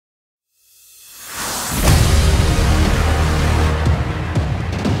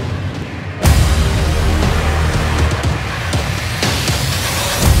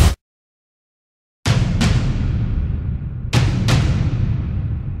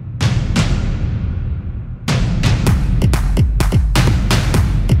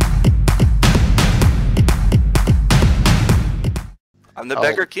the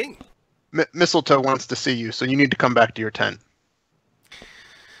Beggar King. Mistletoe wants to see you, so you need to come back to your tent.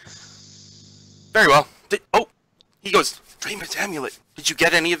 Very well. He goes, Draymond's amulet. Did you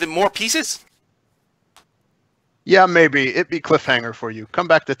get any of the more pieces? Yeah, maybe. It'd be cliffhanger for you. Come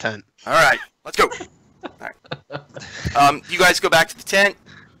back to tent. All right, let's go. All right. You guys go back to the tent,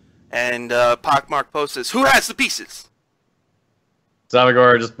 and Pockmark Post says, "Who has the pieces?"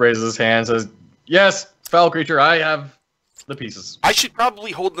 Zavagor just raises his hand and says, "Yes, foul creature, I have the pieces." I should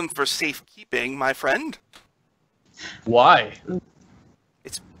probably hold them for safekeeping, my friend. Why?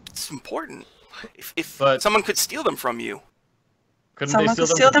 It's important. If But- someone could steal them from you, Couldn't Someone they could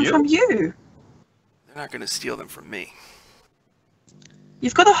steal steal them them from you. they're not going to steal them from me.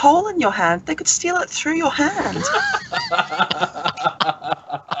 You've got a hole in your hand. They could steal it through your hand.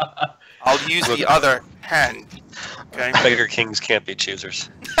 I'll use the other hand. Okay. Beggar kings can't be choosers.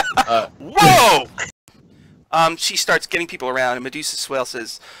 Whoa! She starts getting people around, and Medusa Swale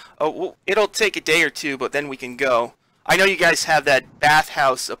says, "Oh, well, it'll take a day or two, but then we can go. I know you guys have that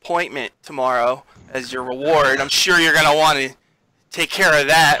bathhouse appointment tomorrow as your reward. I'm sure you're gonna want to take care of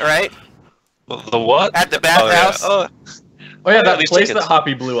that, right? The what? At the bathhouse? Oh, Oh yeah, that these place tickets. that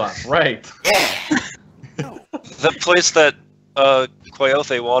Hoppy blew up. Right. Yeah. the place that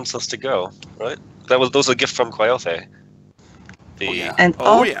Quayothe wants us to go, right? Those are a gift from Quayothe. Oh, yeah. And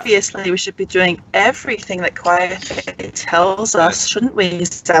Oh, yeah. obviously we should be doing everything that Quiet tells us, shouldn't we,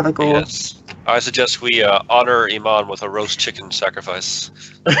 Zavagor? Yes. I suggest we honor Iman with a roast chicken sacrifice.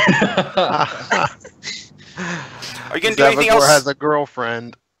 Are you gonna do anything Zavagor else? has a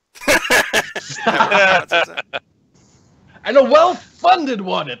girlfriend. And a well-funded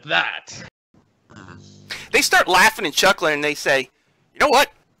one at that. They start laughing and chuckling, and they say, "You know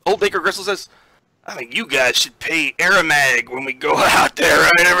what?" Old Baker Gristle says, "I think you guys should pay Aramag when we go out there,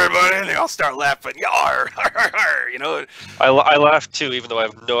 right, everybody?" And they all start laughing. Yar, har, har, har, you know. I laughed too, even though I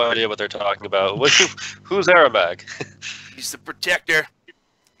have no idea what they're talking about. Who's Aramag? He's the protector.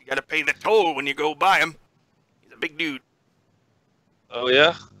 You gotta pay the toll when you go by him. He's a big dude. Oh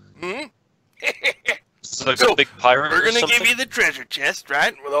yeah? Hmm? It's like So, a big pirate. We're or gonna something? give you the treasure chest,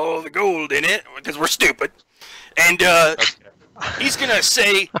 right? With all the gold in it, because we're stupid. And Okay. he's gonna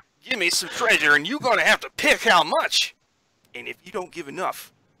say, "Give me some treasure," and you're gonna have to pick how much. And if you don't give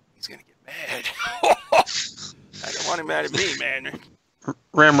enough, he's gonna get mad. I don't want him mad at me, man.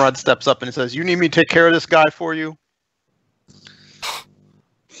 Ramrod steps up and says, "You need me to take care of this guy for you?"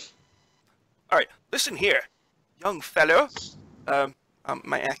 All right, listen here, young fellow.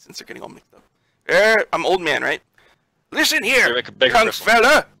 My accents are getting all mixed up. I'm old man, right? Listen here, You're like a bigger young Gristle.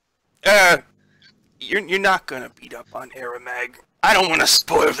 fella. You're not gonna beat up on Aramag. I don't want to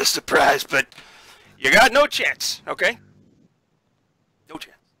spoil the surprise, but you got no chance, okay? No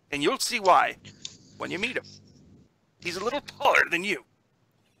chance. And you'll see why when you meet him. He's a little taller than you.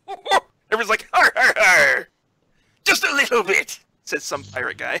 Everyone's like, har, har, har. Just a little bit, says some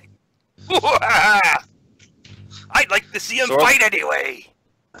pirate guy. I'd like to see him fight anyway.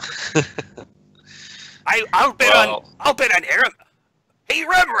 I'll bet on Aram. Hey,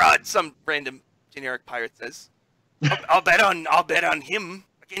 Ramrod, some random generic pirate says. I'll bet on him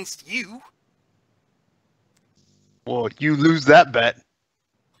against you. Well, you lose that bet.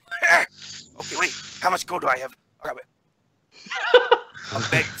 Okay, wait. How much gold do I have? Okay, wait. I'll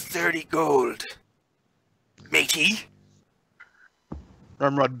bet 30 gold. Matey.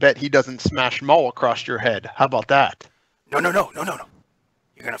 Ramrod bet he doesn't smash Maul across your head. How about that? No.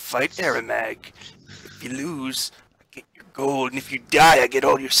 You're gonna fight Aramag. If you lose, I get your gold, and if you die, I get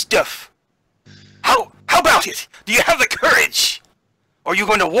all your stuff. How about it? Do you have the courage? Or are you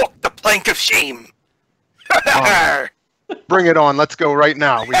going to walk the plank of shame? Bring it on. Let's go right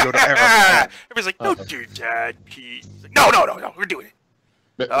now. We go to Aramag. Everybody's like, "Don't do that, Pete." He's like, no, we're doing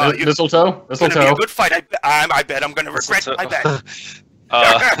it. Mistletoe? It's gonna be a good fight. I bet I'm gonna regret my bet.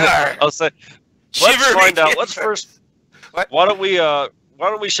 I'll say. Let's Shiver find me out. Let's timbers. first. What? Why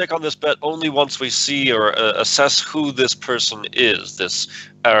don't we shake on this bet only once we see or assess who this person is? This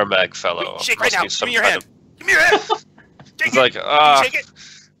Aramag fellow. Wait, shake right Must now. be Give some me your kind hand. of- Give me your hand. Shake It's it. like Shake it. Shake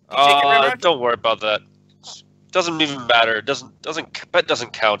it, Ramrod. don't worry about that. Doesn't even matter. Bet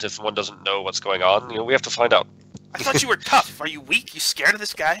doesn't count if one doesn't know what's going on. You know, we have to find out. I thought you were tough. Are you weak? You scared of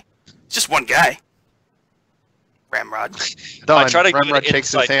this guy? It's just one guy. Ramrod. Done. I try to give Ramrod an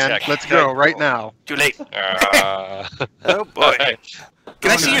shakes his insight hand. check. Let's go right now. Too late. Oh boy.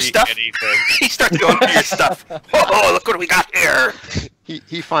 Can I see your stuff? Anything. He starts going through your stuff. Oh, look what we got here.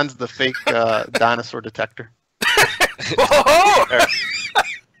 He finds the fake dinosaur detector. Oh,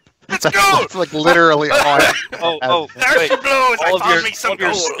 Let's go! It's like literally on. Oh, There wait. she blows! I All of found me some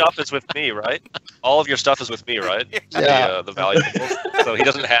your gold! stuff is with me, right? All of your stuff is with me, right? Yeah. The valuables. So he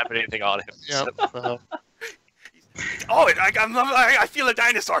doesn't have anything on him. Yep. So, Oh, I feel a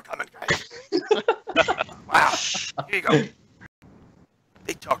dinosaur coming, guys. Wow. Here you go.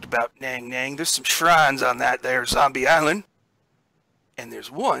 They talked about Nang Nang. There's some shrines on that there zombie island. And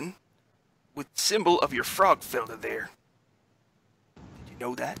there's one with symbol of your frog fella there. Did you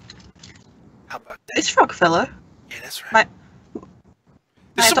know that? How about that? It's frog fella. Yeah, that's right. My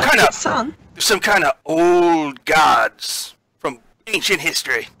There's some adopted son. There's some kind of old gods from ancient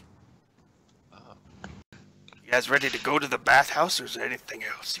history. You guys ready to go to the bathhouse, or is there anything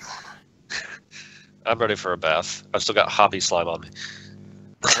else you want? I'm ready for a bath. I've still got hoppy slime on me.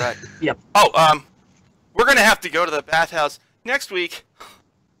 All right. Yep. Oh, we're gonna have to go to the bathhouse next week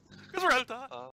because we're out of time.